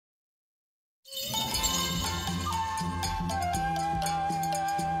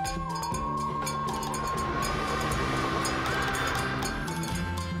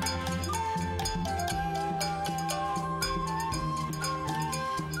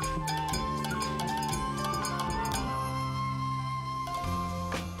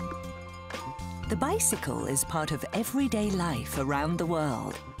The bicycle is part of everyday life around the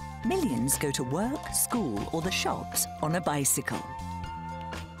world. Millions go to work, school, or the shops on a bicycle.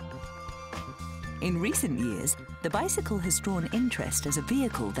 In recent years, the bicycle has drawn interest as a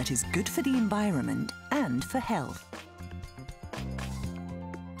vehicle that is good for the environment and for health.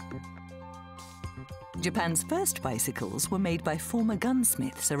 Japan's first bicycles were made by former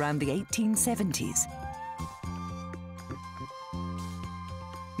gunsmiths around the 1870s.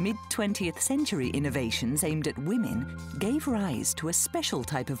 Mid-20th century innovations aimed at women gave rise to a special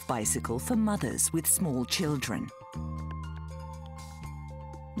type of bicycle for mothers with small children.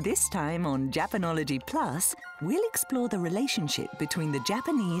 This time on Japanology Plus, we'll explore the relationship between the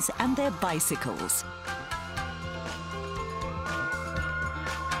Japanese and their bicycles.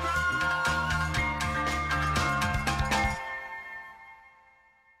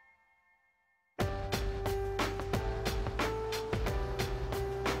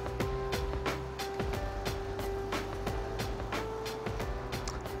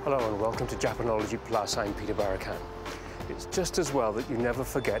 Hello and welcome to Japanology Plus. I'm Peter Barakan. It's just as well that you never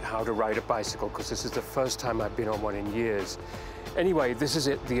forget how to ride a bicycle, because this is the first time I've been on one in years. Anyway, this is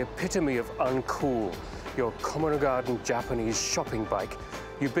it, the epitome of uncool. Your common garden Japanese shopping bike,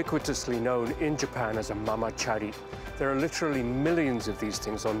 ubiquitously known in Japan as a mama-chari. There are literally millions of these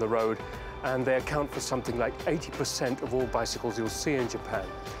things on the road, and they account for something like 80% of all bicycles you'll see in Japan.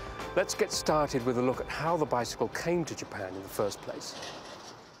 Let's get started with a look at how the bicycle came to Japan in the first place.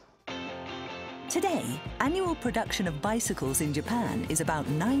 Today, annual production of bicycles in Japan is about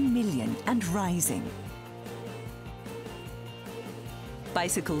 9 million and rising.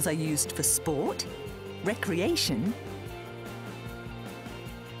 Bicycles are used for sport, recreation,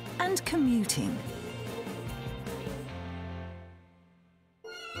 and commuting.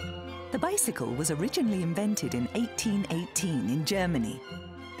 The bicycle was originally invented in 1818 in Germany.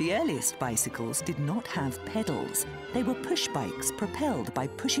 The earliest bicycles did not have pedals. They were push bikes propelled by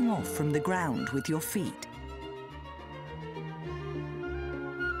pushing off from the ground with your feet.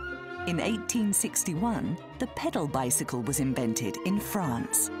 In 1861, the pedal bicycle was invented in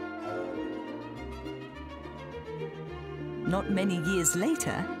France. Not many years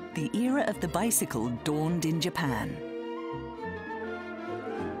later, the era of the bicycle dawned in Japan.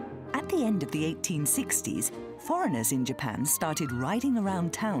 At the end of the 1860s, foreigners in Japan started riding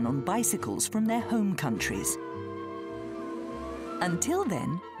around town on bicycles from their home countries. Until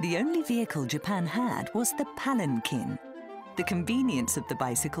then, the only vehicle Japan had was the palanquin. The convenience of the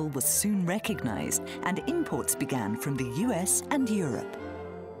bicycle was soon recognized, and imports began from the US and Europe.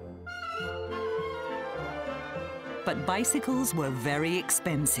 But bicycles were very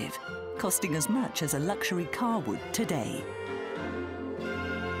expensive, costing as much as a luxury car would today.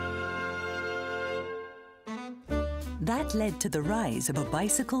 That led to the rise of a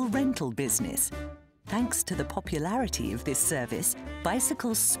bicycle rental business. Thanks to the popularity of this service,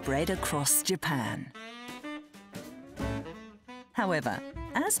 bicycles spread across Japan. However,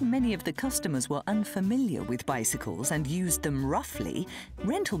 as many of the customers were unfamiliar with bicycles and used them roughly,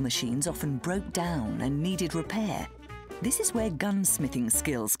 rental machines often broke down and needed repair. This is where gunsmithing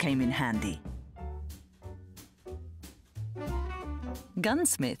skills came in handy.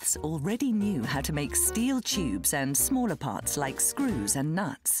 Gunsmiths already knew how to make steel tubes and smaller parts like screws and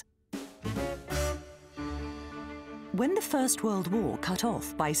nuts. When the First World War cut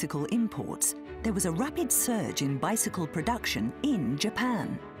off bicycle imports, there was a rapid surge in bicycle production in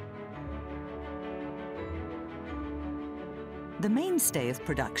Japan. The mainstay of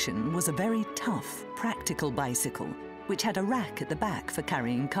production was a very tough, practical bicycle, which had a rack at the back for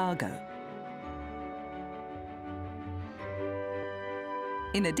carrying cargo.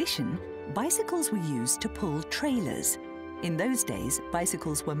 In addition, bicycles were used to pull trailers. In those days,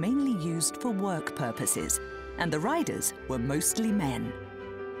 bicycles were mainly used for work purposes, and the riders were mostly men.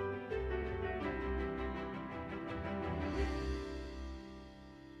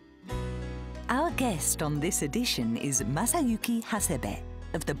 Our guest on this edition is Masayuki Hasebe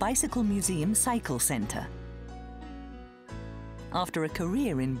of the Bicycle Museum Cycle Center. After a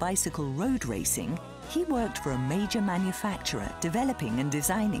career in bicycle road racing, he worked for a major manufacturer developing and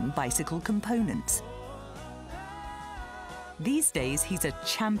designing bicycle components. These days, he's a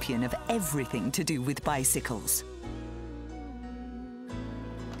champion of everything to do with bicycles.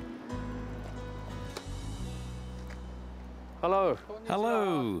 Hello.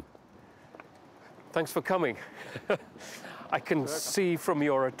 Hello. Thanks for coming. I can see from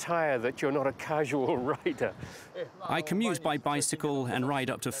your attire that you're not a casual rider. I commute by bicycle and ride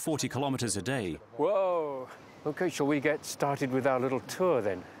up to 40 kilometers a day. Whoa. Okay, shall we get started with our little tour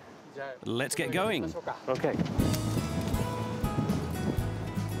then? Let's get going. Okay.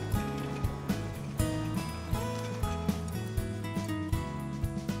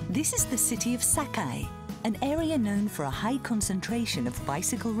 This is the city of Sakai, an area known for a high concentration of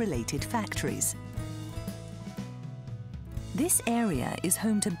bicycle-related factories. This area is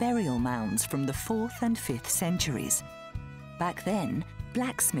home to burial mounds from the 4th and 5th centuries. Back then,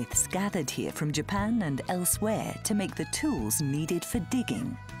 blacksmiths gathered here from Japan and elsewhere to make the tools needed for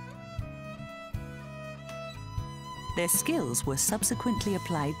digging. Their skills were subsequently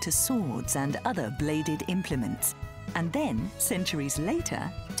applied to swords and other bladed implements, and then, centuries later,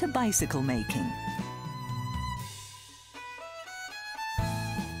 to bicycle making.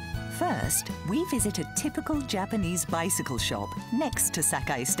 First, we visit a typical Japanese bicycle shop next to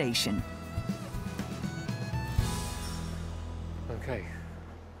Sakai Station. Okay.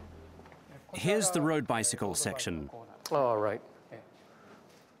 Here's the road bicycle section. All right.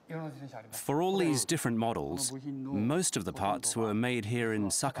 For all these different models, most of the parts were made here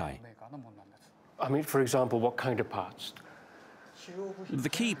in Sakai. I mean, for example, what kind of parts? The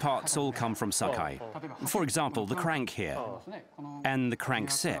key parts all come from Sakai. For example, the crank here and the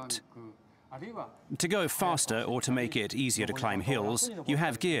crank set. To go faster or to make it easier to climb hills, you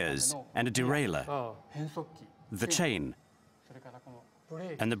have gears and a derailleur, the chain,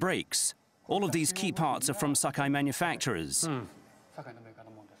 and the brakes. All of these key parts are from Sakai manufacturers.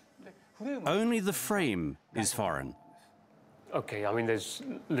 Only the frame is foreign. Okay, I mean, there's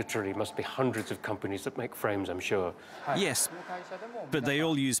literally must be hundreds of companies that make frames, I'm sure. Yes, but they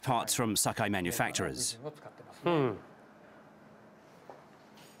all use parts from Sakai manufacturers.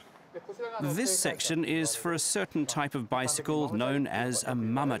 This section is for a certain type of bicycle known as a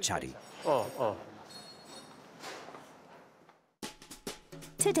mama-chari.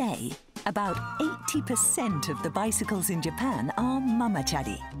 Today, about 80% of the bicycles in Japan are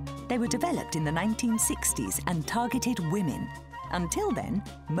mama-chari. They were developed in the 1960s and targeted women. Until then,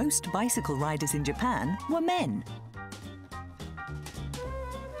 most bicycle riders in Japan were men.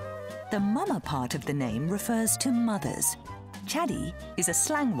 The mama part of the name refers to mothers. Chari is a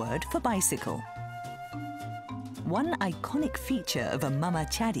slang word for bicycle. One iconic feature of a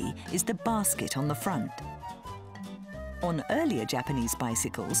mama-chari is the basket on the front. On earlier Japanese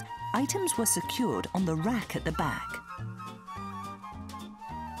bicycles, items were secured on the rack at the back.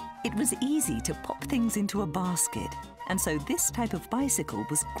 It was easy to pop things into a basket, and so this type of bicycle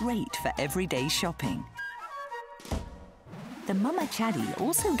was great for everyday shopping. The mama-chari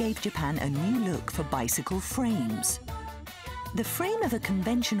also gave Japan a new look for bicycle frames. The frame of a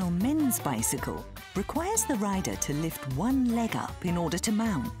conventional men's bicycle requires the rider to lift one leg up in order to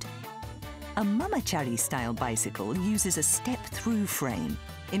mount. A mama-chari style bicycle uses a step-through frame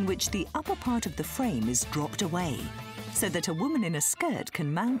in which the upper part of the frame is dropped away, so that a woman in a skirt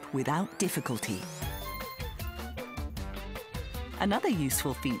can mount without difficulty. Another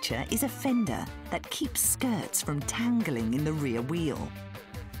useful feature is a fender that keeps skirts from tangling in the rear wheel.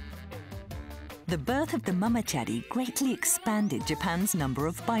 The birth of the mama-chari greatly expanded Japan's number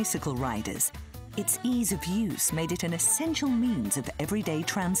of bicycle riders. Its ease of use made it an essential means of everyday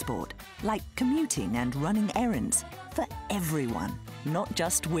transport, like commuting and running errands, for everyone, not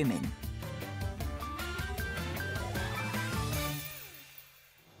just women.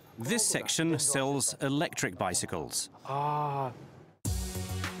 This section sells electric bicycles.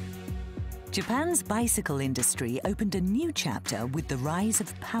 Japan's bicycle industry opened a new chapter with the rise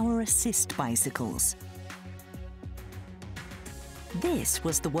of power assist bicycles. This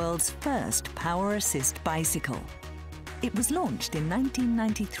was the world's first power assist bicycle. It was launched in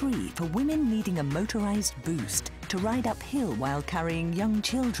 1993 for women needing a motorized boost to ride uphill while carrying young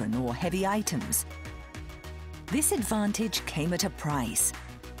children or heavy items. This advantage came at a price,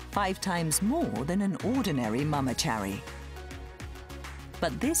 5 times more than an ordinary mama-chari.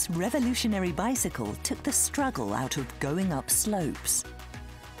 But this revolutionary bicycle took the struggle out of going up slopes.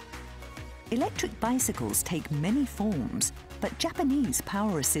 Electric bicycles take many forms, but Japanese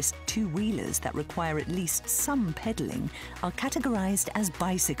power assist two-wheelers that require at least some pedaling are categorized as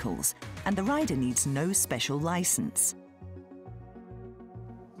bicycles, and the rider needs no special license.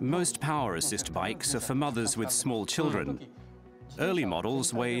 Most power assist bikes are for mothers with small children. Early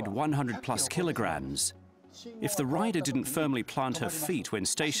models weighed 100 plus kilograms. If the rider didn't firmly plant her feet when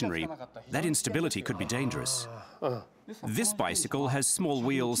stationary, that instability could be dangerous. This bicycle has small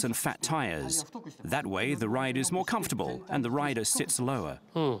wheels and fat tires. That way, the ride is more comfortable and the rider sits lower.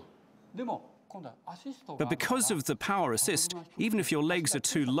 But because of the power assist, even if your legs are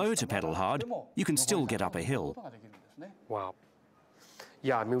too low to pedal hard, you can still get up a hill. Wow.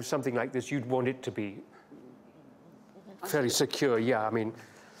 Yeah, I mean, with something like this, you'd want it to be fairly secure. Yeah, I mean,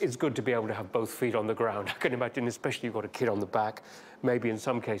 it's good to be able to have both feet on the ground. I can imagine, especially you've got a kid on the back, maybe in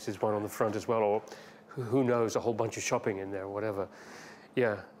some cases one on the front as well, or who knows, a whole bunch of shopping in there or whatever.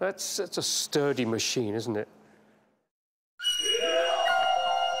 Yeah, that's a sturdy machine, isn't it?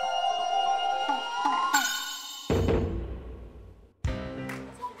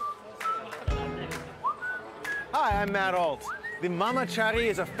 Hi, I'm Matt Alt. The mama-chari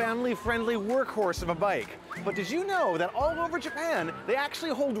is a family-friendly workhorse of a bike. But did you know that all over Japan, they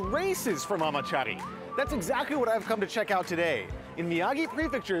actually hold races for mama-chari? That's exactly what I've come to check out today. In Miyagi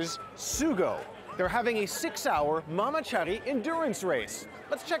Prefecture's Sugo, they're having a 6-hour mama-chari endurance race.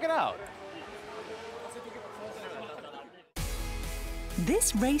 Let's check it out.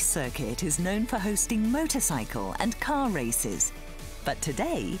 This race circuit is known for hosting motorcycle and car races. But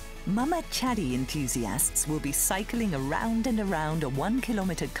today, mama-chari enthusiasts will be cycling around and around a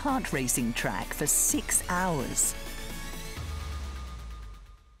 1-kilometer kart racing track for 6 hours.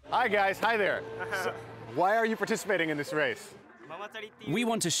 Hi guys, hi there. So, why are you participating in this race? We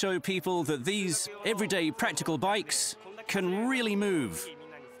want to show people that these everyday practical bikes can really move.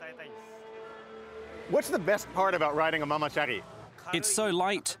 What's the best part about riding a mama-chari? It's so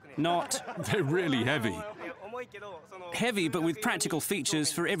light, not... They're really heavy. Heavy, but with practical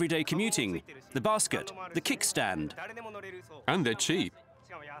features for everyday commuting. The basket, the kickstand. And they're cheap.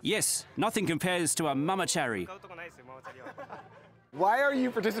 Yes, nothing compares to a mama-chari. Why are you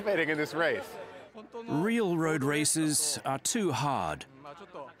participating in this race? Real road races are too hard.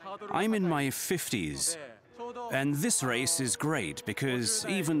 I'm in my 50s, and this race is great because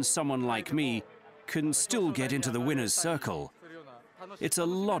even someone like me can still get into the winner's circle. It's a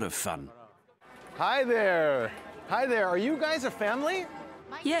lot of fun. Hi there. Hi there. Are you guys a family?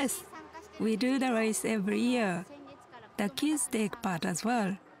 Yes, we do the race every year. The kids take part as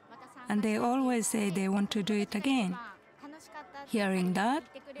well, and they always say they want to do it again. Hearing that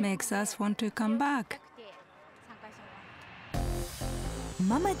makes us want to come back.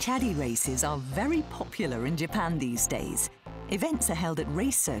 Mama-chari races are very popular in Japan these days. Events are held at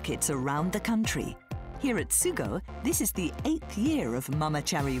race circuits around the country. Here at Sugo, this is the 8th year of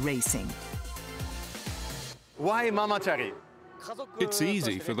mama-chari racing. Why mama-chari? It's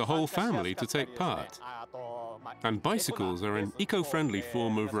easy for the whole family to take part. And bicycles are an eco-friendly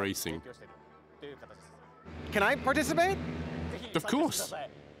form of racing. Can I participate? Of course.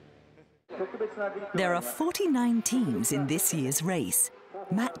 There are 49 teams in this year's race.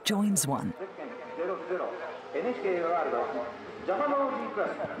 Matt joins one.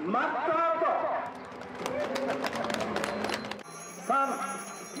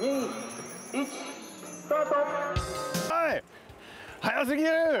 Hi!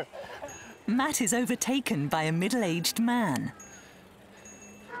 Hayasu-giru! Matt is overtaken by a middle-aged man.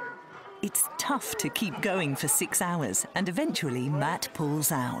 It's tough to keep going for 6 hours, and eventually Matt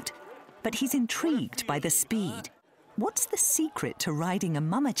pulls out. But he's intrigued by the speed. What's the secret to riding a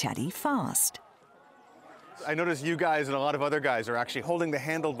mama-chari fast? I notice you guys and a lot of other guys are actually holding the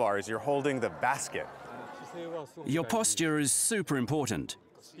handlebars. You're holding the basket. Your posture is super important.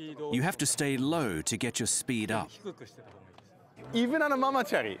 You have to stay low to get your speed up. Even on a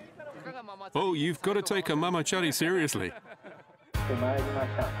mama-chari. Oh, you've got to take a mama-chari seriously.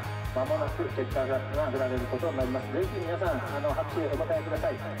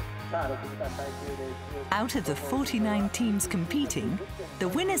 Out of the 49 teams competing, the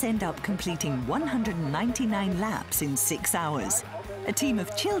winners end up completing 199 laps in 6 hours. A team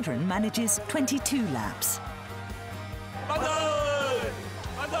of children manages 22 laps.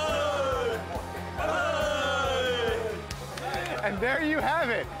 And there you have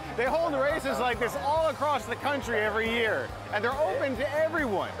it. They hold races like this all across the country every year, and they're open to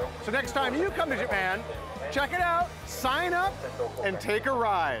everyone. So next time you come to Japan, check it out, sign up, and take a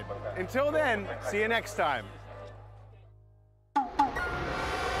ride. Until then, see you next time.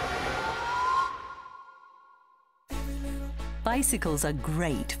 Bicycles are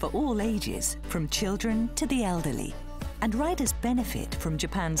great for all ages, from children to the elderly, and riders benefit from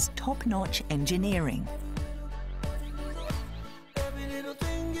Japan's top-notch engineering.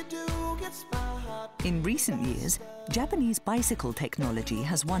 In recent years, Japanese bicycle technology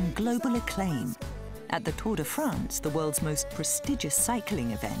has won global acclaim. At the Tour de France, the world's most prestigious cycling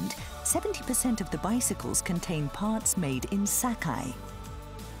event, 70% of the bicycles contain parts made in Sakai.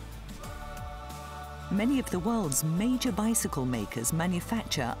 Many of the world's major bicycle makers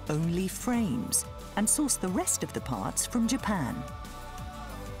manufacture only frames and source the rest of the parts from Japan.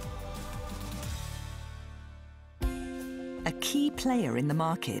 A key player in the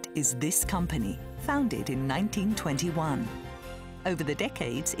market is this company, founded in 1921. Over the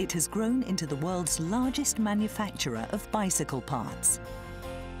decades, it has grown into the world's largest manufacturer of bicycle parts.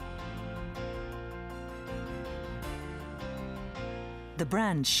 The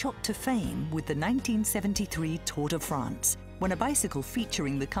brand shot to fame with the 1973 Tour de France, when a bicycle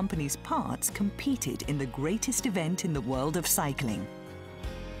featuring the company's parts competed in the greatest event in the world of cycling.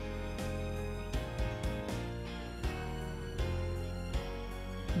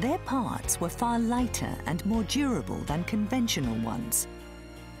 Their parts were far lighter and more durable than conventional ones.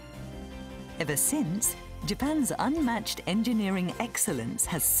 Ever since, Japan's unmatched engineering excellence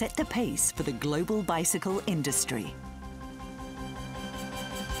has set the pace for the global bicycle industry.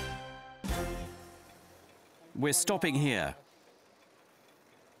 We're stopping here.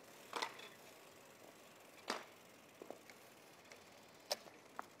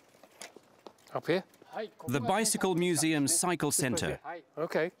 Up here? The Bicycle Museum Cycle Center.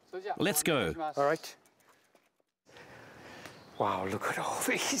 Okay. Let's go. All right. Wow, look at all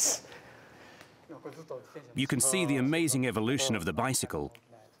these. You can see the amazing evolution of the bicycle.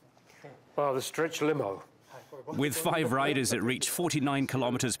 Wow, the stretch limo. With 5 riders, it reached 49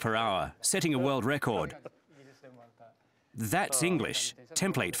 kilometers per hour, setting a world record. That's English,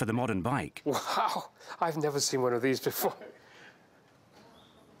 template for the modern bike. Wow, I've never seen one of these before.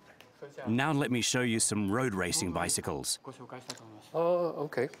 Now let me show you some road racing bicycles. Oh,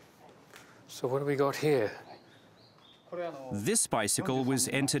 okay. So what do we got here? This bicycle was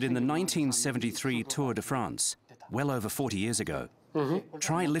entered in the 1973 Tour de France, well over 40 years ago.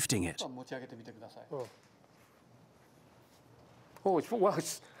 Try lifting it. Oh, it's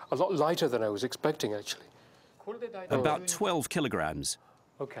a lot lighter than I was expecting, actually. About 12 kilograms.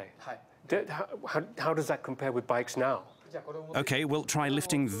 Okay. How does that compare with bikes now? Okay, we'll try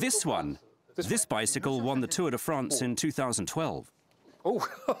lifting this one. This bicycle won the Tour de France in 2012. Oh,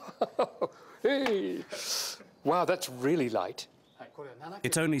 hey. Wow, that's really light.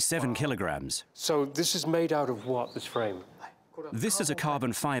 It's only 7 kilograms. So this is made out of what, this frame? This is a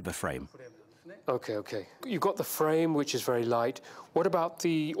carbon fiber frame. Okay, okay. You've got the frame, which is very light. What about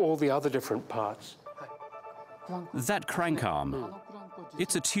all the other different parts? That crank arm,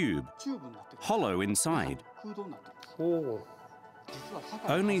 it's a tube, hollow inside. Oh.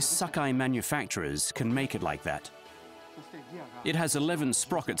 Only Sakai manufacturers can make it like that. It has 11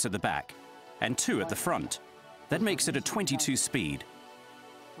 sprockets at the back and 2 at the front. That makes it a 22 speed.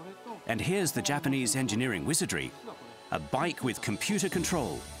 And here's the Japanese engineering wizardry, a bike with computer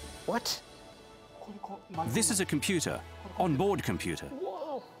control. What? This is a computer, onboard computer.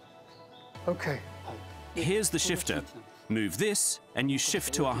 Whoa. Okay. Here's the shifter. Move this and you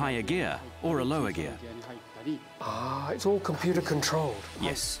shift to a higher gear or a lower gear. Ah, it's all computer controlled.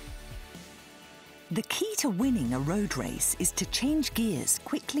 Yes. The key to winning a road race is to change gears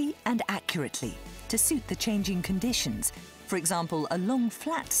quickly and accurately to suit the changing conditions. For example, a long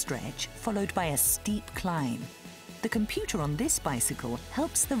flat stretch followed by a steep climb. The computer on this bicycle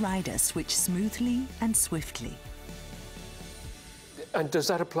helps the rider switch smoothly and swiftly. And does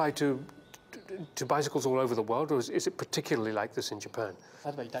that apply to bicycles all over the world, or is it particularly like this in Japan?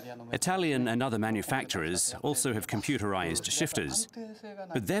 Italian and other manufacturers also have computerized shifters,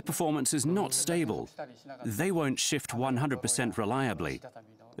 but their performance is not stable. They won't shift 100% reliably,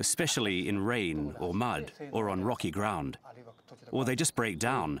 especially in rain or mud or on rocky ground. Or they just break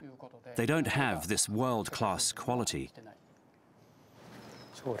down. They don't have this world-class quality.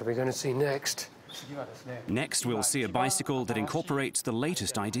 So what are we going to see next? Next, we'll see a bicycle that incorporates the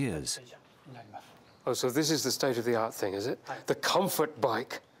latest ideas. Oh, so this is the state-of-the-art thing, is it? The comfort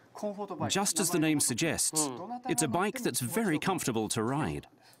bike. Just as the name suggests, it's a bike that's very comfortable to ride.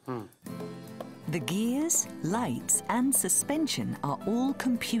 The gears, lights, and suspension are all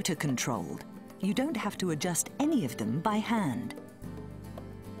computer-controlled. You don't have to adjust any of them by hand.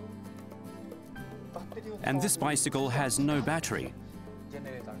 And this bicycle has no battery.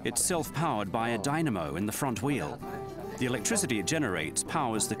 It's self-powered by a dynamo in the front wheel. The electricity it generates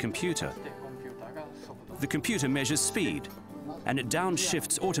powers the computer. The computer measures speed, and it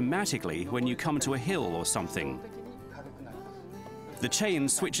downshifts automatically when you come to a hill or something. The chain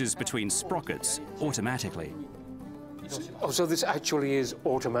switches between sprockets automatically. Oh, so this actually is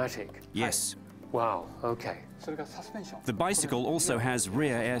automatic? Yes. Wow, okay. The bicycle also has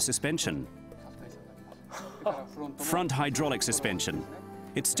rear air suspension. Front hydraulic suspension.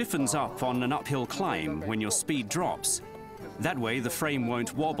 It stiffens up on an uphill climb when your speed drops. That way the frame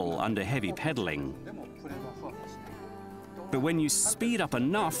won't wobble under heavy pedaling. But when you speed up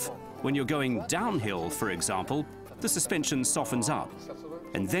enough, when you're going downhill, for example, the suspension softens up,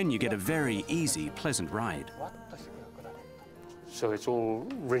 and then you get a very easy, pleasant ride. So it's all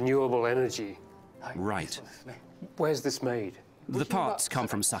renewable energy. Right. Where's this made? The parts come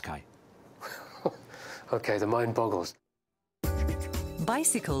from Sakai. Okay, the mind boggles.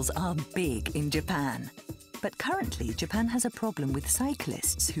 Bicycles are big in Japan. But currently, Japan has a problem with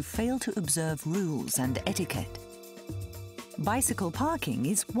cyclists who fail to observe rules and etiquette. Bicycle parking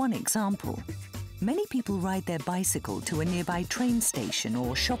is one example. Many people ride their bicycle to a nearby train station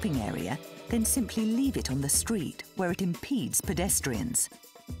or shopping area, then simply leave it on the street where it impedes pedestrians.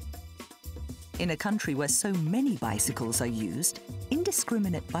 In a country where so many bicycles are used,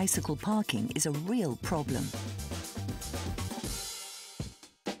 indiscriminate bicycle parking is a real problem.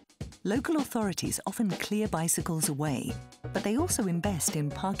 Local authorities often clear bicycles away, but they also invest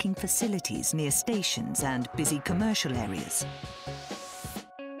in parking facilities near stations and busy commercial areas.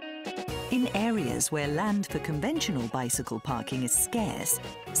 In areas where land for conventional bicycle parking is scarce,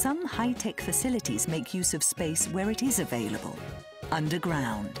 some high-tech facilities make use of space where it is available,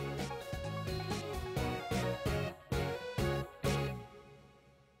 underground.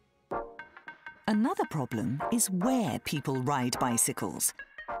 Another problem is where people ride bicycles.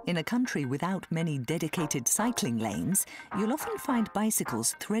 In a country without many dedicated cycling lanes, you'll often find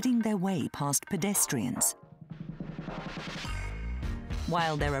bicycles threading their way past pedestrians.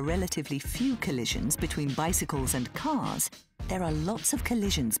 While there are relatively few collisions between bicycles and cars, there are lots of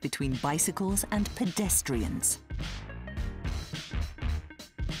collisions between bicycles and pedestrians.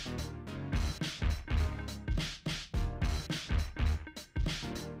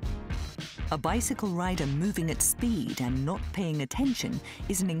 A bicycle rider moving at speed and not paying attention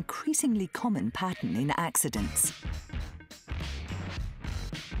is an increasingly common pattern in accidents.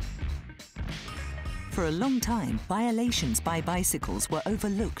 For a long time, violations by bicycles were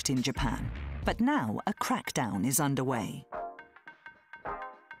overlooked in Japan, but now a crackdown is underway.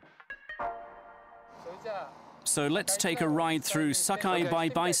 So let's take a ride through Sakai by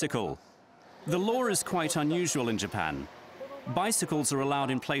bicycle. The law is quite unusual in Japan. Bicycles are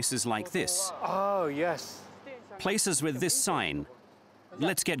allowed in places like this. Oh, yes. Places with this sign.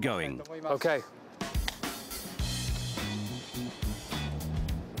 Let's get going. Okay.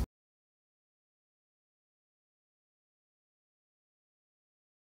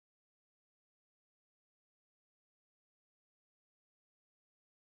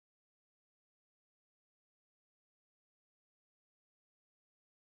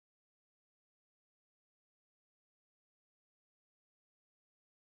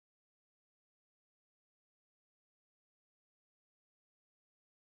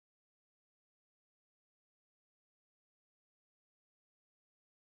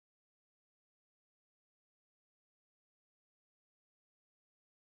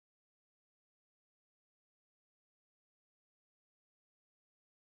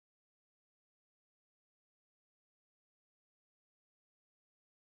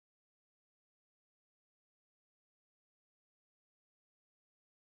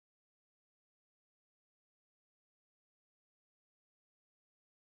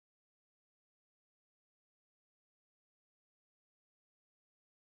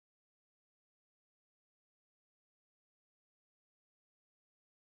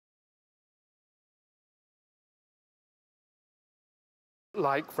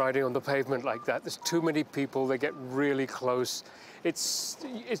 Like riding on the pavement like that, there's too many people, they get really close. You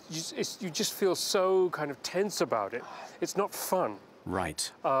just feel so kind of tense about it. It's not fun. Right.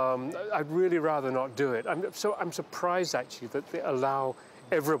 I'd really rather not do it. I'm surprised actually that they allow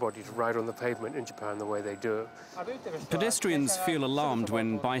everybody to ride on the pavement in Japan the way they do. Pedestrians feel alarmed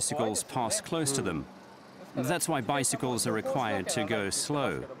when bicycles pass close to them. That's why bicycles are required to go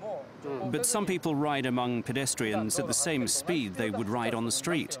slow. But some people ride among pedestrians at the same speed they would ride on the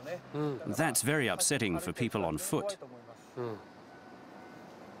street. That's very upsetting for people on foot.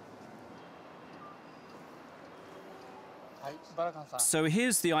 So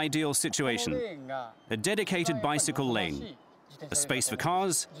here's the ideal situation. A dedicated bicycle lane. A space for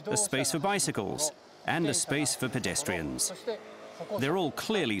cars, a space for bicycles, and a space for pedestrians. They're all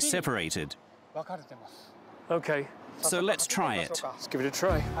clearly separated. Okay. So let's try it. Let's give it a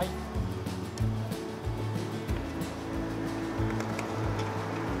try.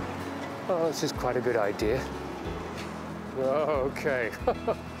 Oh, this is quite a good idea. Okay.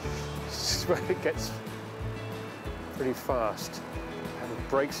 This is where it gets pretty fast. Have the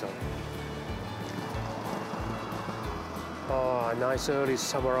brakes on. Oh, a nice early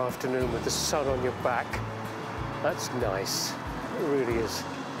summer afternoon with the sun on your back. That's nice. It really is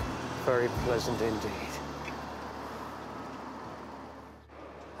very pleasant indeed.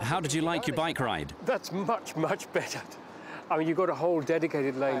 How did you like your bike ride? That's much, much better. I mean, you've got a whole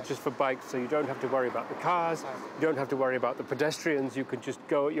dedicated lane just for bikes, so you don't have to worry about the cars, you don't have to worry about the pedestrians, you can just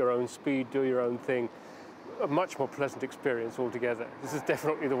go at your own speed, do your own thing. A much more pleasant experience altogether. This is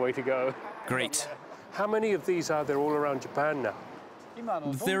definitely the way to go. Great. How many of these are there all around Japan now?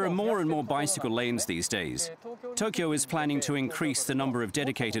 There are more and more bicycle lanes these days. Tokyo is planning to increase the number of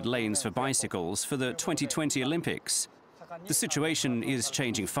dedicated lanes for bicycles for the 2020 Olympics. The situation is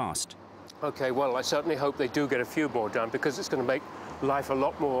changing fast. Okay, well, I certainly hope they do get a few more done, because it's going to make life a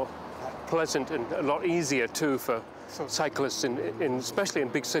lot more pleasant and a lot easier too for cyclists, especially in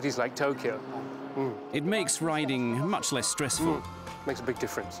big cities like Tokyo. It makes riding much less stressful. Makes a big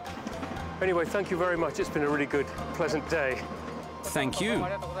difference. Anyway, thank you very much. It's been a really good, pleasant day. Thank you.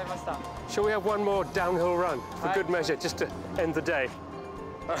 Shall we have one more downhill run for good measure, just to end the day?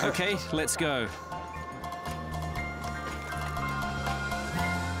 Okay, let's go.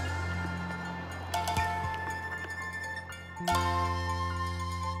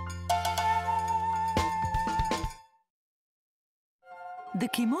 The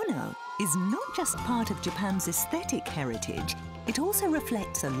kimono is not just part of Japan's aesthetic heritage, it also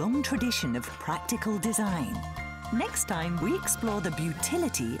reflects a long tradition of practical design. Next time, we explore the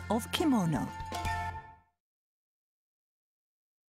beautility of kimono.